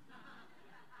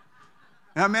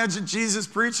 and I imagine Jesus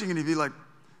preaching and he'd be like,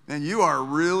 man, you are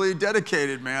really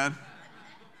dedicated, man.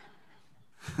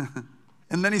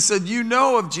 And then he said, you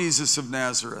know of Jesus of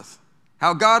Nazareth,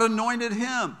 how God anointed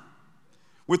him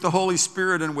with the Holy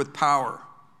Spirit and with power,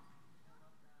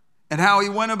 and how he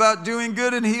went about doing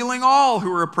good and healing all who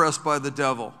were oppressed by the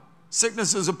devil.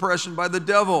 Sickness is oppression by the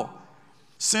devil.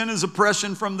 Sin is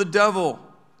oppression from the devil.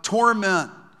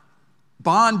 Torment,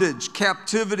 bondage,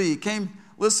 captivity came.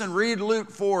 Listen, read Luke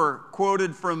 4,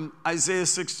 quoted from Isaiah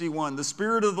 61. The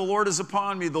Spirit of the Lord is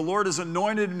upon me. The Lord has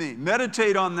anointed me.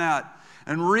 Meditate on that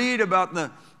and read about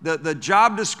the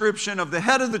job description of the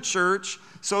head of the church,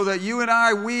 so that you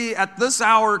and we at this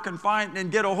hour can find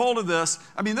and get a hold of this.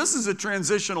 I mean, this is a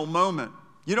transitional moment.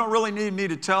 You don't really need me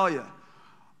to tell you.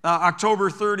 October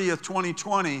 30th,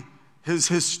 2020 is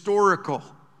historical.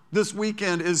 This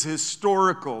weekend is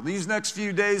historical. These next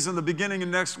few days and the beginning of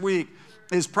next week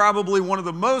is probably one of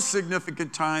the most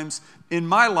significant times in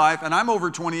my life, and I'm over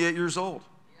 28 years old.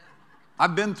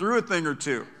 I've been through a thing or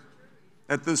two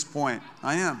at this point.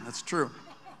 I am, that's true.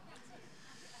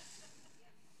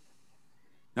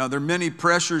 Now, there are many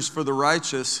pressures for the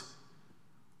righteous.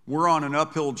 We're on an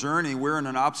uphill journey. We're in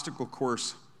an obstacle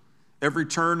course. Every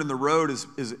turn in the road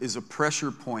is a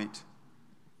pressure point.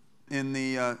 In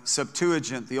the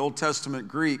Septuagint, the Old Testament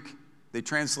Greek, they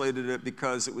translated it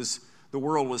because the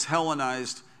world was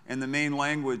Hellenized and the main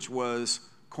language was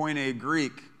Koine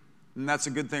Greek. And that's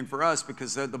a good thing for us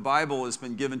because the Bible has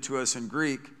been given to us in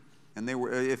Greek. And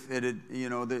it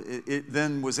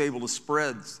then was able to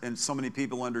spread, and so many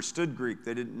people understood Greek.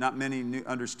 Not many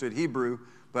understood Hebrew,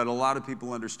 but a lot of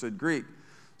people understood Greek.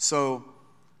 So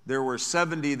there were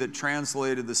 70 that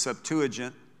translated the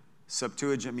Septuagint.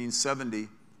 Septuagint means 70.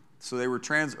 So they were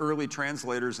early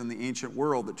translators in the ancient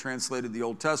world that translated the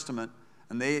Old Testament,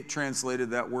 and they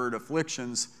translated that word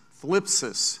afflictions,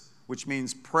 thlipsis, which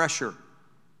means pressure.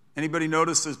 Anybody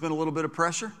notice there's been a little bit of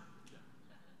pressure?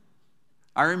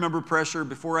 I remember pressure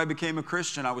before I became a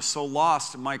Christian. I was so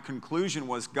lost, and my conclusion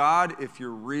was, God, if you're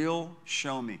real,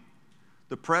 show me.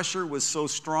 The pressure was so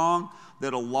strong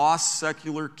that a lost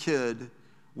secular kid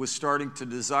was starting to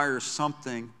desire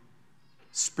something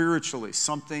spiritually,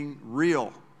 something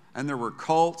real. And there were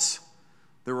cults.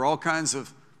 There were all kinds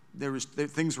of,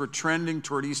 things were trending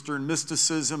toward Eastern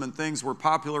mysticism, and things were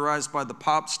popularized by the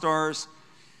pop stars.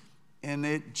 And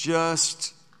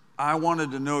I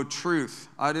wanted to know truth.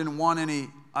 I didn't want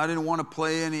to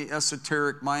play any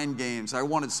esoteric mind games. I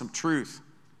wanted some truth.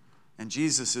 And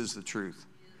Jesus is the truth.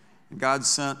 And God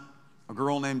sent a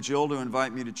girl named Jill to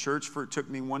invite me to church. It took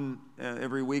me one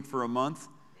every week for a month.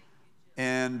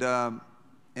 And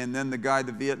then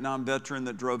the Vietnam veteran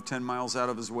that drove 10 miles out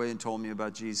of his way and told me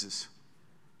about Jesus.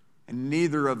 And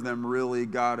neither of them really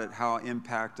got it, how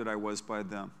impacted I was by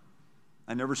them.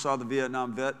 I never saw the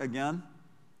Vietnam vet again.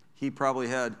 He probably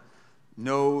had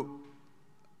no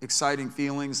exciting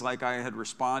feelings like I had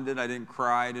responded. I didn't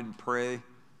cry, I didn't pray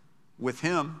with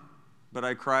him, but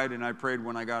I cried and I prayed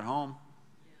when I got home.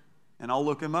 And I'll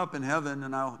look him up in heaven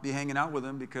and I'll be hanging out with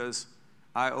him because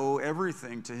I owe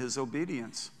everything to his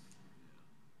obedience.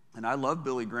 And I love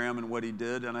Billy Graham and what he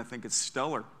did, and I think it's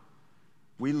stellar.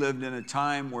 We lived in a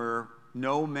time where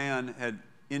no man had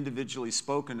individually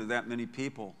spoken to that many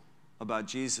people about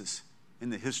Jesus in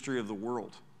the history of the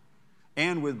world.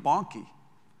 And with Bonnke,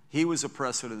 he was a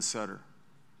precedent setter.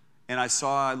 And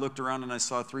I looked around and I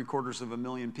saw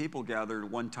 750,000 people gathered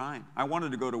at one time. I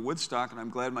wanted to go to Woodstock, and I'm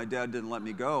glad my dad didn't let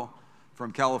me go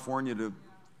from California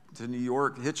to New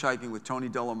York hitchhiking with Tony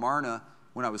Delamarna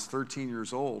when I was 13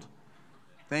 years old.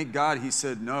 Thank God he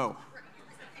said no.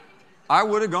 I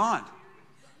would have gone.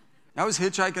 I was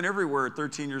hitchhiking everywhere at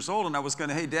 13 years old, and I was going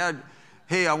to, hey, Dad,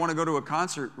 I want to go to a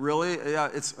concert. Really? Yeah,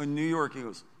 it's in New York. He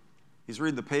goes, he's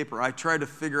reading the paper. I tried to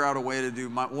figure out a way to do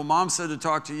Mom said to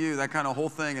talk to you, that kind of whole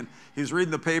thing. And he was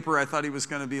reading the paper. I thought he was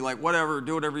going to be like, whatever,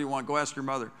 do whatever you want. Go ask your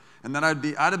mother. And then I'd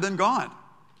have been gone.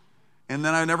 And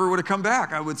then I never would have come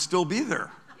back. I would still be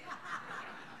there.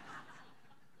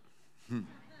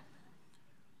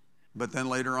 But then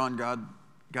later on,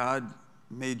 God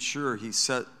made sure he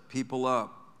set people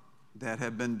up that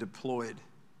had been deployed,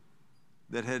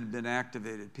 that had been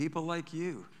activated. People like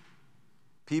you.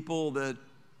 People that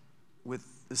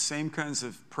with the same kinds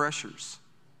of pressures,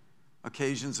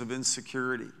 occasions of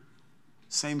insecurity,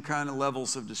 same kind of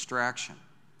levels of distraction,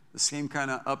 the same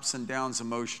kind of ups and downs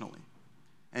emotionally,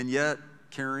 and yet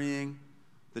carrying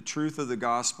the truth of the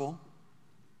gospel,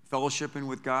 fellowshipping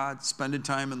with God, spending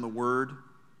time in the Word,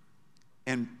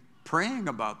 and praying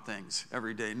about things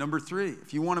every day. Number 3,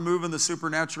 if you want to move in the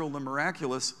supernatural and the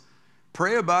miraculous,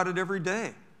 pray about it every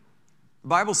day. The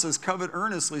Bible says, covet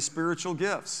earnestly spiritual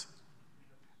gifts.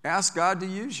 Ask God to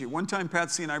use you. One time,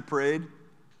 Patsy and I prayed,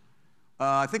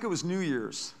 I think it was New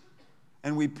Year's,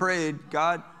 and we prayed,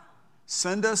 God,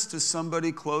 send us to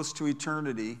somebody close to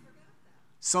eternity,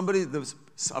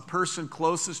 a person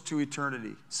closest to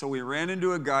eternity. So we ran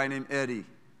into a guy named Eddie.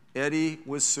 Eddie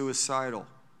was suicidal.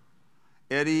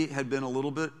 Eddie had been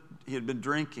he had been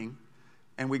drinking,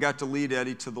 and we got to lead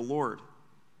Eddie to the Lord.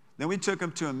 Then we took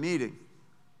him to a meeting,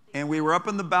 and we were up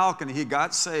in the balcony. He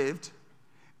got saved,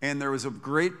 and there was a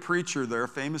great preacher there, a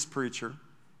famous preacher,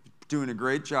 doing a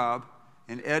great job,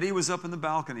 and Eddie was up in the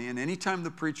balcony, and anytime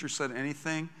the preacher said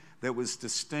anything that was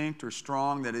distinct or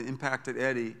strong that it impacted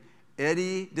Eddie,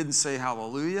 Eddie didn't say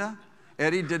hallelujah.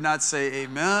 Eddie did not say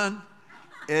amen.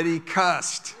 Eddie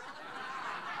cussed.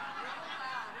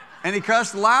 And he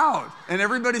cussed loud. And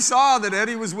everybody saw that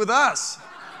Eddie was with us.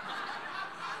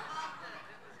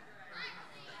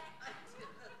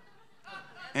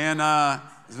 And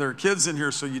there are kids in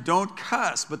here, so you don't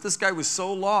cuss. But this guy was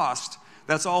so lost,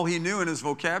 that's all he knew in his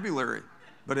vocabulary.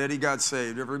 But Eddie got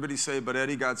saved. Everybody say, but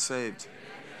Eddie got saved.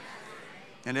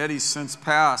 And Eddie's since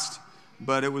passed,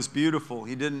 but it was beautiful.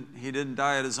 He didn't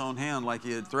die at his own hand like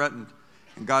he had threatened.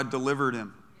 And God delivered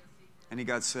him. And he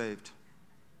got saved.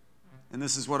 And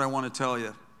this is what I want to tell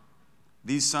you.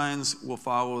 These signs will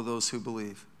follow those who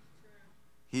believe.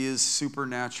 He is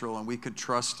supernatural, and we could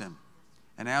trust him.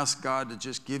 And ask God to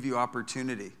just give you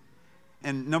opportunity.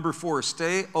 And number 4,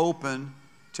 stay open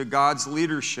to God's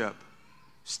leadership.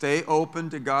 Stay open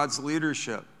to God's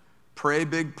leadership. Pray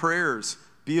big prayers.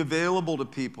 Be available to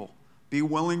people. Be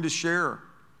willing to share.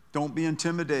 Don't be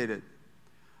intimidated.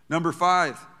 Number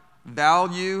 5,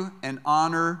 value and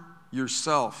honor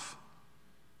yourself.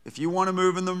 If you want to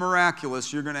move in the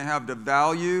miraculous, you're going to have to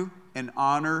value and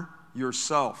honor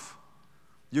yourself.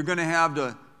 You're going to have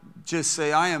to just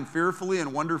say, I am fearfully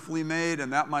and wonderfully made,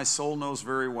 and that my soul knows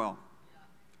very well.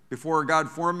 Before God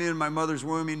formed me in my mother's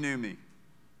womb, he knew me.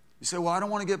 You say, well, I don't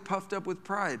want to get puffed up with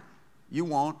pride. You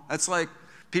won't. That's like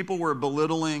people were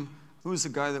belittling, who was the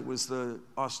guy that was the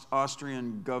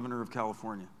Austrian governor of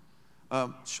California?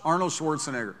 Arnold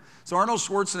Schwarzenegger. So Arnold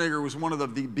Schwarzenegger was one of the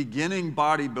beginning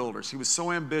bodybuilders. He was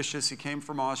so ambitious. He came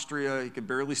from Austria. He could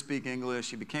barely speak English.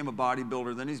 He became a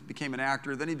bodybuilder. Then he became an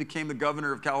actor. Then he became the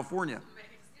governor of California.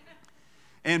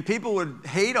 And people would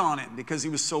hate on him because he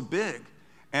was so big.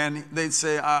 And they'd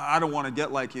say, I don't want to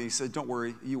get like you. He said, don't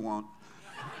worry, you won't.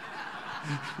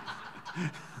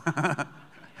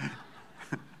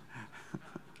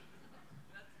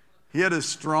 He had a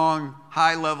strong,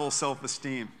 high-level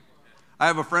self-esteem. I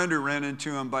have a friend who ran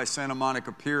into him by Santa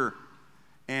Monica Pier,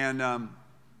 and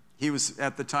he was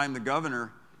at the time the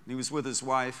governor, and he was with his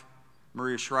wife,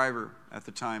 Maria Shriver, at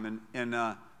the time,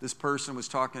 and this person was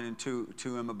talking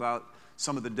to him about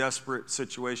some of the desperate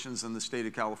situations in the state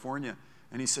of California,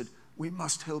 and he said, we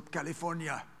must help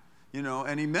California,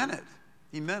 and he meant it.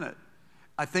 He meant it.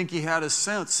 I think he had a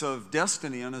sense of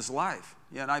destiny in his life.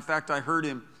 Yeah, and in fact, I heard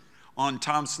him on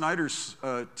Tom Snyder's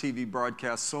TV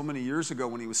broadcast so many years ago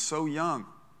when he was so young.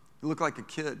 He looked like a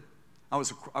kid. I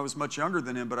was much younger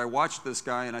than him, but I watched this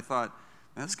guy and I thought,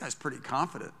 man, this guy's pretty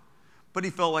confident. But he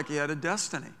felt like he had a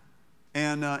destiny.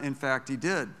 And in fact, he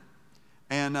did.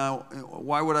 And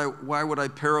why would I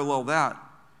parallel that?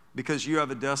 Because you have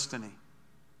a destiny.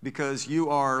 Because you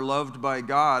are loved by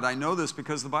God. I know this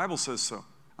because the Bible says so.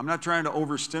 I'm not trying to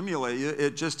overstimulate you.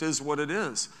 It just is what it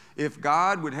is. If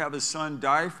God would have his son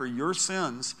die for your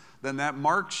sins, then that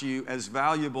marks you as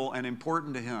valuable and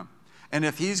important to him. And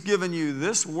if he's given you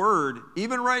this word,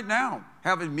 even right now,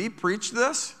 having me preach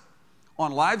this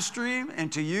on live stream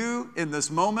and to you in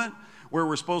this moment where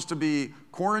we're supposed to be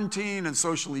quarantined and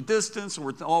socially distanced and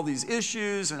with all these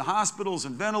issues and hospitals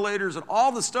and ventilators and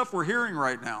all the stuff we're hearing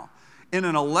right now, in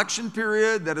an election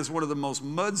period that is one of the most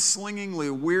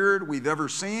mudslingingly weird we've ever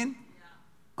seen,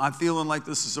 I'm feeling like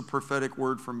this is a prophetic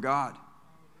word from God.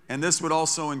 And this would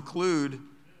also include,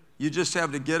 you just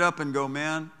have to get up and go,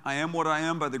 man, I am what I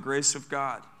am by the grace of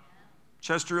God.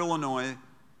 Chester, Illinois,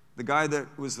 the guy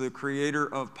that was the creator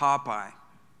of Popeye,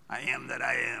 I am that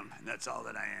I am, and that's all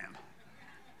that I am.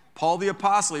 Paul the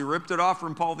Apostle, he ripped it off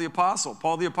from Paul the Apostle.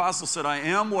 Paul the Apostle said, I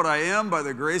am what I am by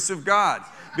the grace of God.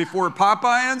 Before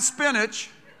Popeye and spinach,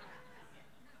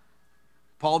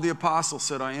 Paul the Apostle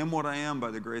said, I am what I am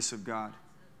by the grace of God.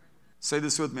 Say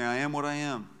this with me, I am what I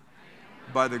am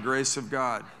by the grace of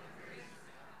God.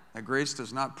 That grace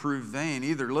does not prove vain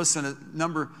either. Listen, at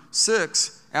number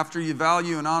 6, after you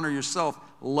value and honor yourself,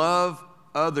 love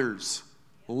others.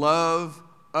 Love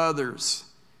others.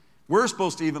 We're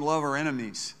supposed to even love our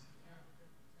enemies.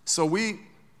 So we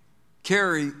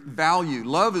carry value.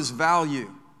 Love is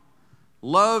value.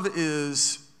 Love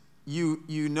is,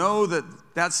 you know that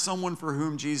that's someone for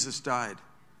whom Jesus died.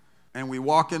 And we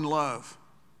walk in love.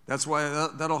 That's why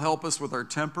that'll help us with our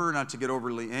temper, not to get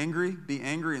overly angry. Be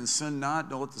angry and sin not.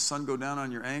 Don't let the sun go down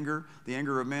on your anger. The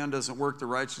anger of man doesn't work the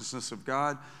righteousness of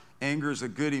God. Anger is a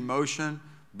good emotion,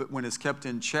 but when it's kept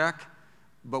in check,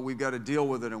 but we've got to deal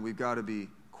with it, and we've got to be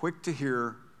quick to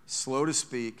hear, slow to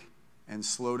speak, and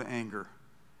slow to anger.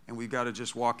 And we've got to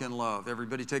just walk in love.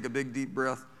 Everybody take a big deep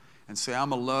breath and say,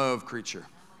 I'm a love creature.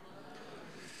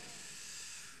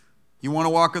 You want to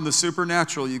walk in the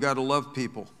supernatural, you got to love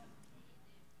people.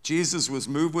 Jesus was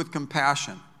moved with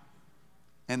compassion,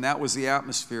 and that was the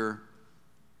atmosphere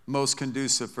most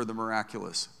conducive for the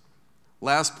miraculous.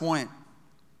 Last point,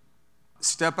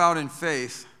 step out in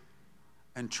faith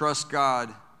and trust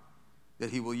God that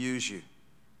he will use you.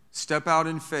 Step out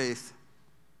in faith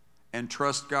and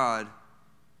trust God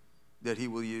that he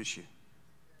will use you.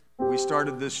 When we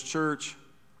started this church,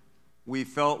 we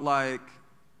felt like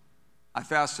I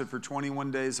fasted for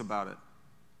 21 days about it.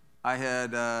 I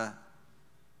had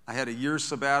a year's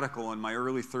sabbatical in my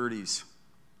early 30s.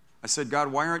 I said,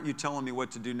 God, why aren't you telling me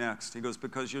what to do next? He goes,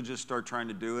 because you'll just start trying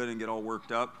to do it and get all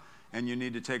worked up, and you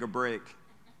need to take a break.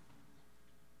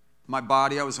 My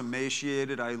body, I was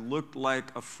emaciated. I looked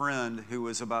like a friend who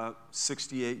was about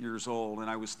 68 years old, and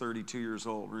I was 32 years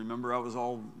old. Remember, I was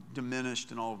all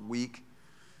diminished and all weak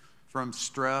from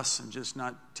stress and just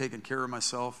not taking care of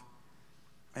myself.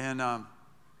 And,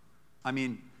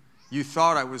 you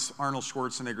thought I was Arnold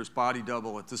Schwarzenegger's body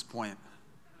double at this point.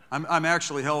 I'm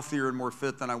actually healthier and more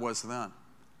fit than I was then. And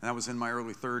that was in my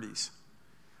early 30s.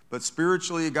 But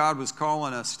spiritually, God was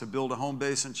calling us to build a home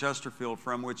base in Chesterfield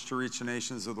from which to reach the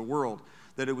nations of the world.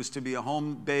 That it was to be a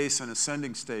home base and a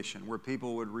sending station where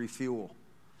people would refuel.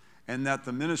 And that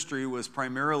the ministry was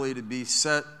primarily to be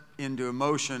set into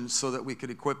motion so that we could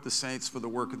equip the saints for the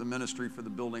work of the ministry, for the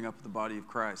building up of the body of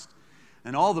Christ.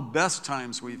 And all the best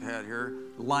times we've had here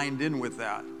lined in with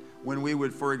that. When we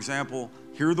would, for example,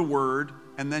 hear the word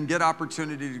and then get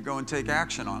opportunity to go and take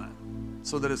action on it.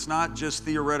 So that it's not just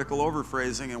theoretical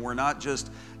overphrasing and we're not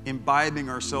just imbibing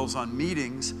ourselves on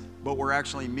meetings, but we're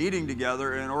actually meeting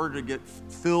together in order to get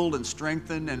filled and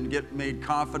strengthened and get made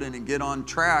confident and get on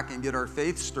track and get our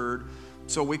faith stirred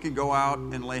so we can go out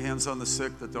and lay hands on the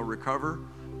sick that they'll recover,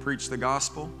 preach the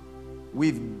gospel.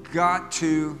 We've got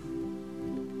to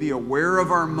be aware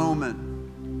of our moment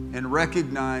and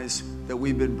recognize that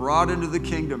we've been brought into the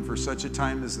kingdom for such a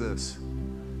time as this.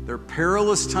 There are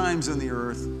perilous times in the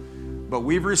earth, but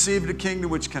we've received a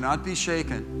kingdom which cannot be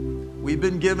shaken. We've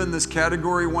been given this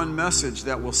category 1 message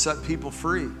that will set people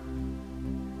free.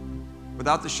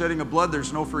 Without the shedding of blood,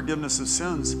 there's no forgiveness of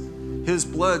sins. His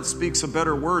blood speaks a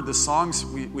better word. The songs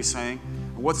we sang,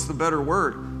 what's the better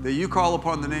word? That you call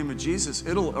upon the name of Jesus,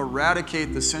 it'll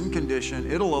eradicate the sin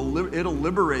condition. It'll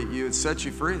liberate you and set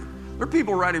you free. There are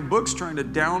people writing books trying to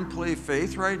downplay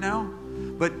faith right now,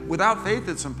 but without faith,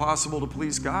 it's impossible to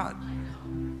please God.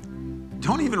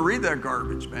 Don't even read that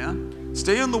garbage, man.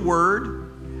 Stay in the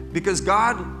Word because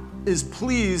God is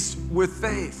pleased with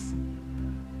faith.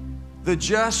 The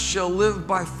just shall live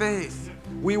by faith.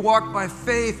 We walk by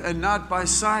faith and not by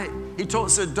sight. He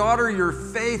said, daughter, your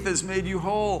faith has made you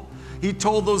whole. He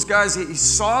told those guys, he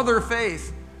saw their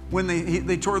faith when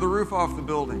they tore the roof off the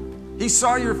building. He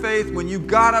saw your faith when you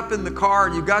got up in the car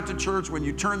and you got to church, when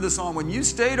you turned this on, when you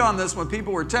stayed on this, when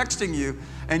people were texting you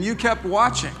and you kept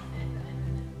watching.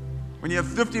 When you have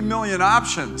 50 million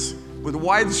options with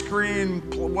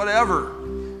widescreen, whatever.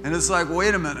 And it's like,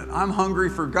 wait a minute, I'm hungry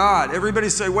for God. Everybody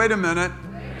say, wait a minute,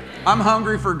 I'm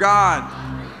hungry for God.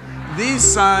 These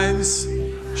signs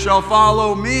shall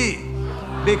follow me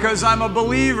because I'm a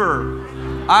believer.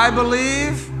 I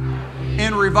believe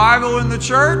in revival in the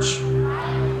church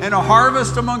and a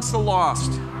harvest amongst the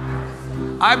lost.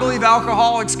 I believe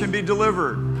alcoholics can be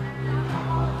delivered.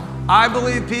 I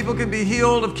believe people can be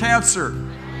healed of cancer.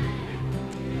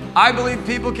 I believe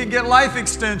people can get life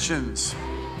extensions.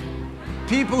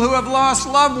 People who have lost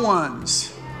loved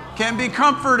ones can be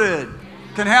comforted,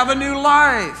 can have a new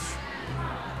life.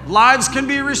 Lives can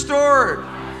be restored.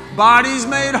 Bodies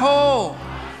made whole.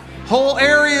 Whole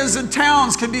areas and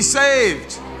towns can be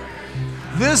saved.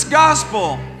 This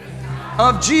gospel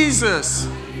of Jesus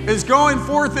is going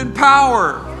forth in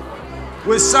power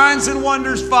with signs and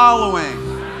wonders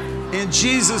following. In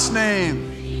Jesus'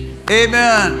 name,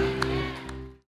 amen.